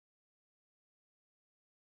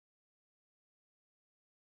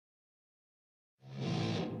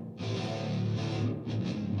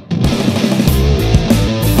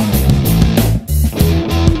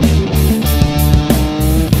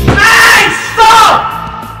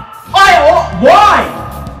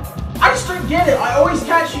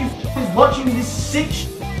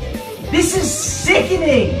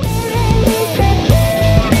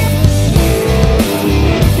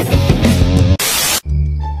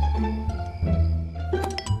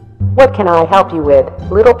What can I help you with,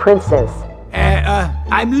 little princess?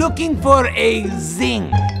 I'm looking for a zing.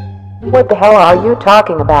 What the hell are you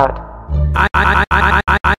talking about?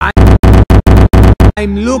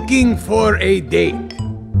 I'm looking for a date.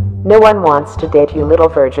 No one wants to date you, little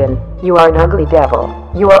virgin. You are an ugly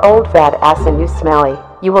devil. You are old, fat ass, and you smelly.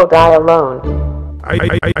 You will die alone.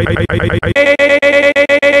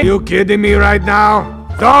 You kidding me right now?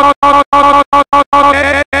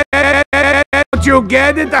 Don't you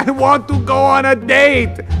get it? I want to go on a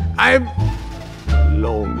date. I'm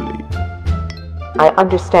lonely. I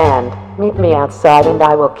understand. Meet me outside and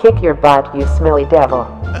I will kick your butt, you smelly devil.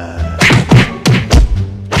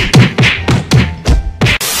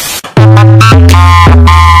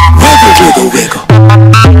 Wiggle, wiggle, wiggle.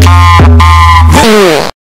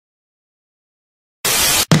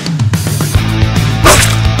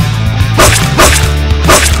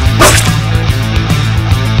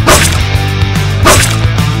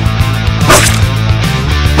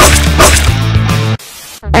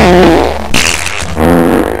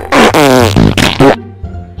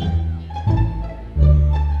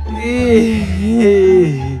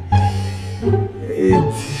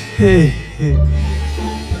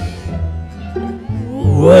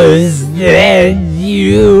 Was that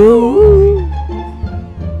you?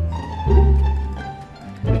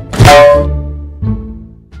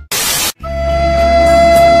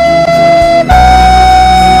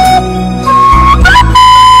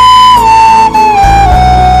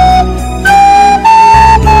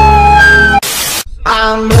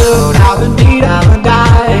 I'm blue, I've been beat, I've been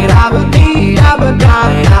died, I've been beat, I've been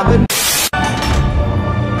died, I've been.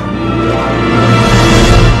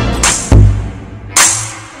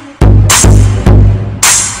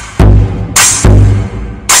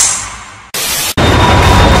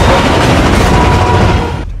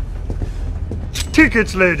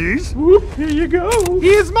 Tickets, ladies. Whoop, here you go.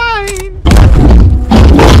 Here's mine.